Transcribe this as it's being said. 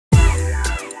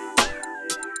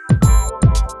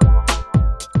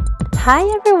Hi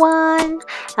everyone!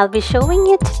 I'll be showing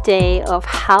you today of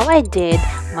how I did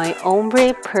my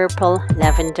ombre purple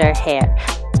lavender hair.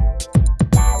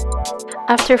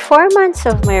 After 4 months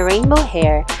of my rainbow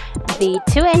hair, the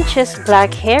 2 inches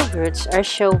black hair roots are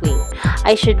showing.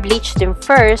 I should bleach them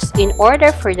first in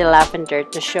order for the lavender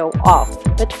to show off.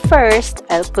 But first,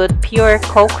 I'll put pure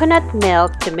coconut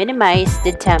milk to minimize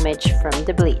the damage from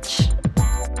the bleach.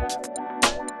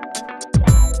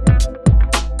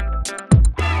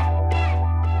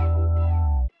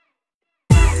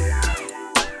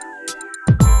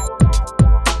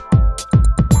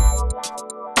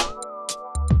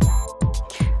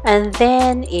 And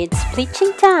then it's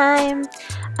bleaching time.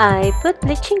 I put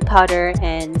bleaching powder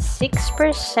and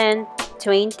 6%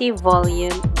 20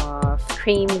 volume of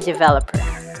cream developer.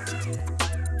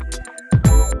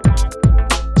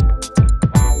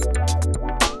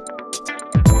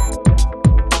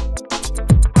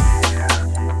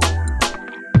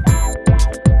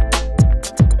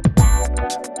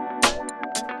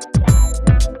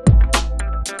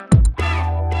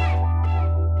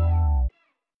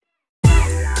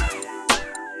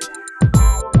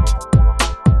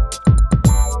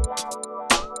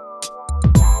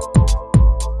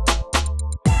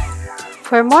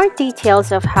 For more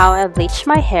details of how I bleach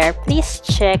my hair, please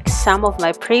check some of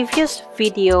my previous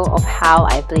video of how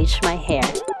I bleach my hair.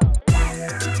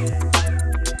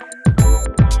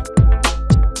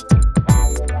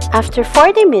 After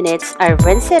 40 minutes, I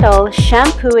rinse it all,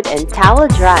 shampooed and towel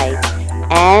dry.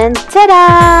 And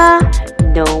ta-da!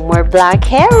 No more black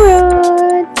hair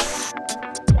roots!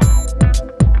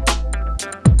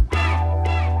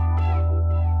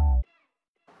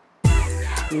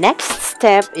 Next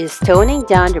step is toning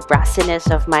down the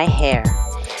brassiness of my hair.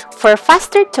 For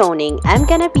faster toning, I'm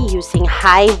gonna be using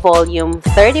high volume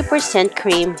 30%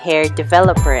 cream hair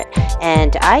developer,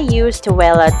 and I use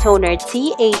Tuela Toner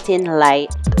T18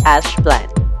 Light Ash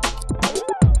Blend.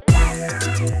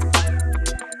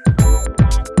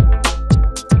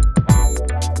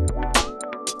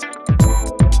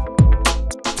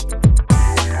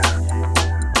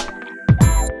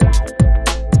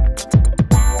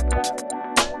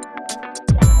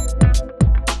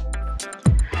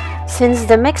 Since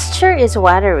the mixture is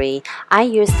watery, I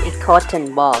used a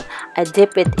cotton ball. I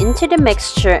dip it into the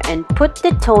mixture and put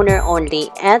the toner only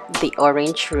at the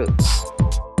orange roots.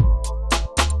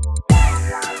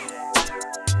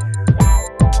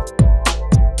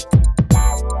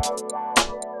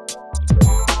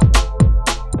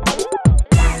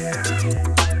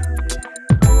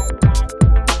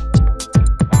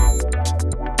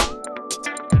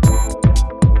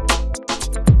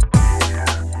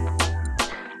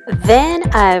 Then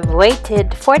I've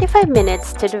waited 45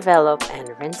 minutes to develop and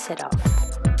rinse it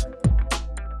off.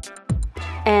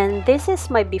 And this is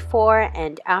my before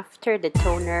and after the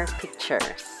toner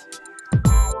pictures.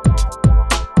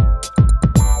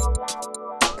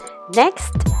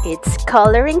 Next, it's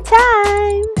coloring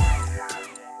time!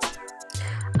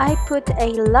 I put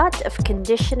a lot of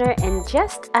conditioner and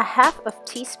just a half of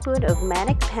teaspoon of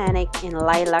Manic Panic in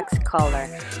lilac color.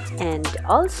 And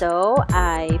also,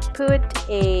 I put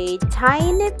a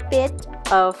tiny bit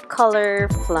of color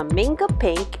Flamingo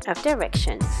Pink of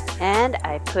Directions. And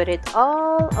I put it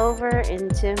all over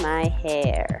into my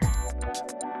hair.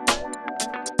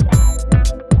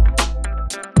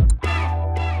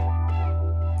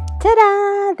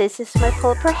 Ta-da! This is my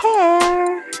pulper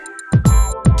hair!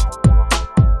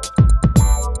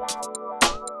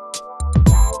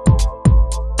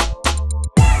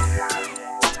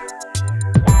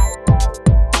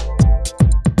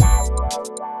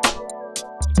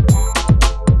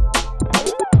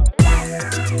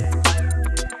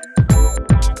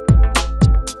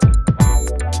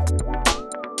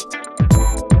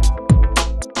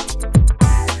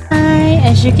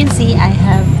 As you can see, I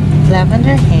have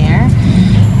lavender hair.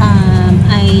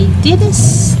 I did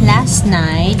this last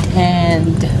night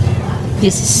and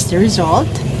this is the result.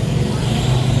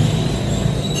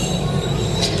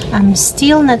 I'm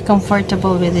still not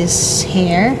comfortable with this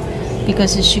hair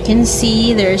because as you can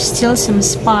see, there are still some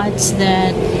spots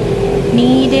that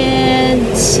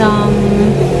needed some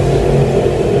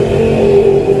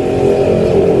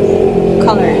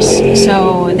colors.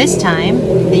 So this time,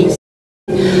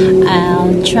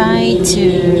 I'll try to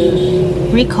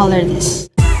recolor this.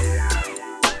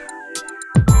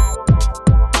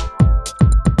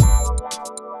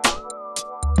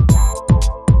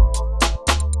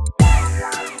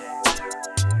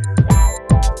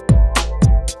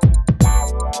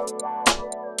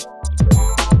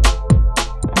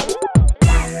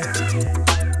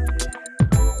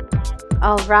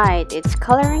 Alright, it's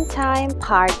coloring time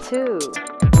part 2.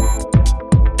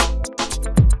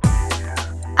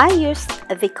 I used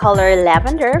the color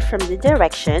Lavender from the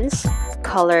Directions,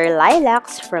 color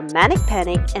Lilacs from Manic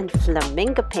Panic, and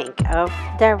Flamingo Pink of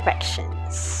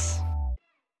Directions.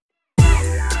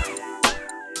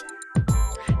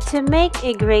 To make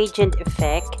a gradient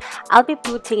effect, I'll be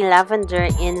putting lavender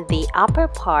in the upper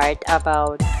part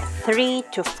about 3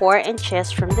 to 4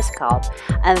 inches from the scalp,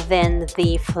 and then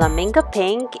the flamingo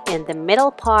pink in the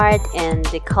middle part and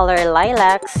the color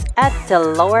lilacs at the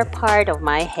lower part of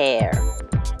my hair.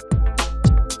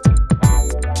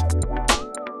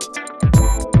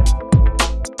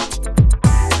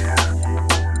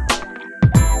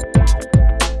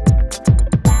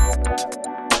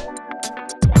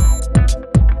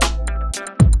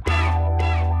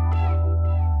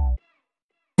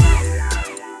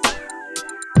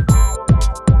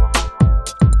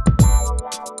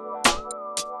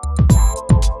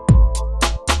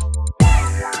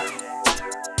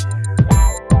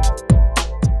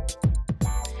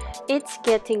 It's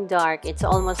getting dark. It's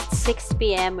almost 6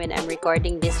 p.m. when I'm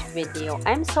recording this video.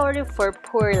 I'm sorry for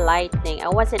poor lighting. I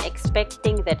wasn't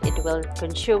expecting that it will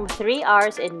consume 3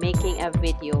 hours in making a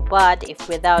video, but if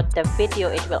without the video,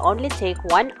 it will only take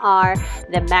 1 hour,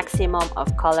 the maximum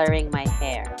of coloring my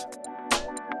hair.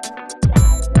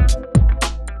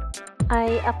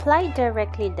 I applied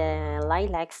directly the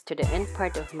lilacs to the end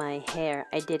part of my hair.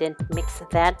 I didn't mix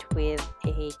that with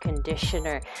a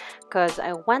conditioner because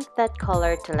I want that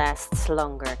color to last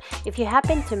longer. If you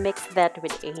happen to mix that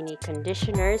with any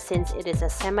conditioner, since it is a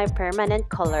semi-permanent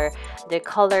color, the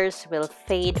colors will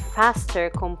fade faster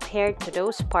compared to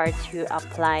those parts you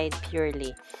applied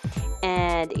purely.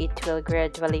 And it will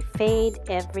gradually fade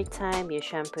every time you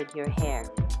shampoo your hair.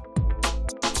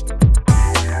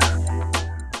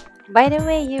 By the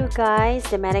way, you guys,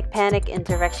 the Manic Panic and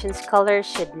Directions color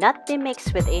should not be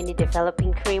mixed with any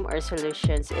developing cream or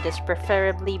solutions. It is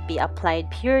preferably be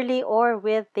applied purely or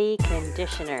with the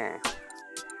conditioner.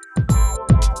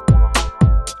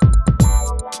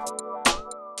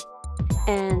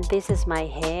 And this is my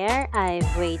hair.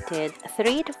 I've waited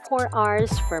 3 to 4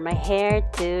 hours for my hair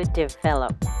to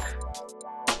develop.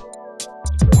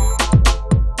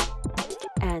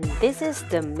 And this is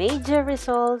the major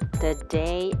result the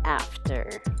day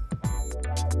after.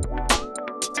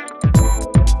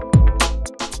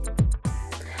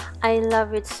 I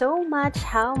love it so much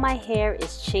how my hair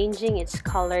is changing its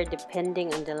color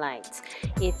depending on the lights.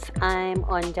 If I'm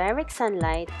on direct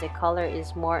sunlight, the color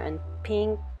is more on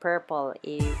pink purple.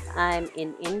 If I'm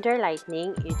in indoor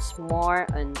lighting, it's more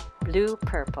on blue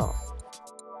purple.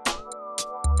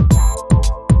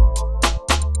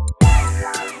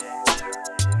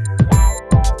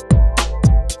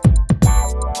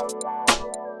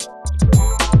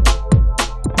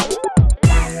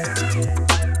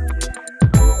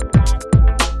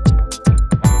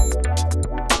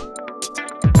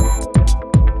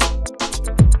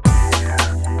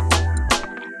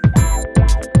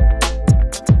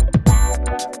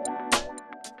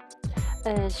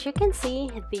 As you can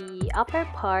see, the upper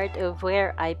part of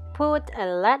where I put a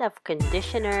lot of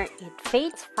conditioner, it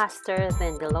fades faster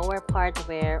than the lower part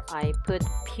where I put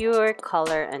pure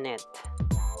color on it.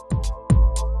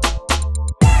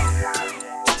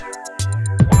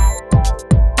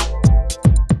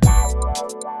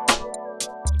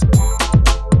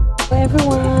 Hello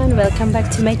everyone, welcome back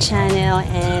to my channel,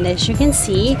 and as you can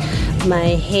see,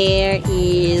 my hair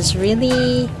is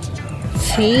really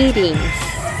fading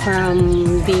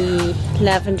from the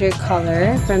lavender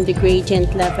color, from the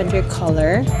gradient lavender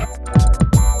color.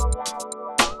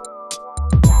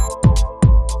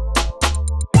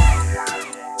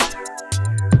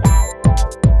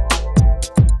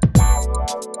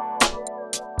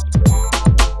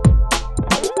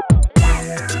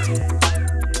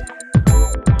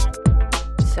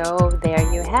 So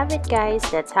there you have it, guys.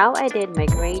 That's how I did my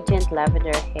gradient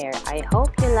lavender hair. I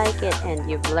hope you like it and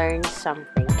you've learned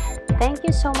something. Thank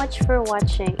you so much for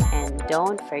watching, and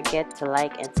don't forget to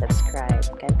like and subscribe.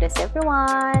 God bless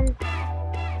everyone.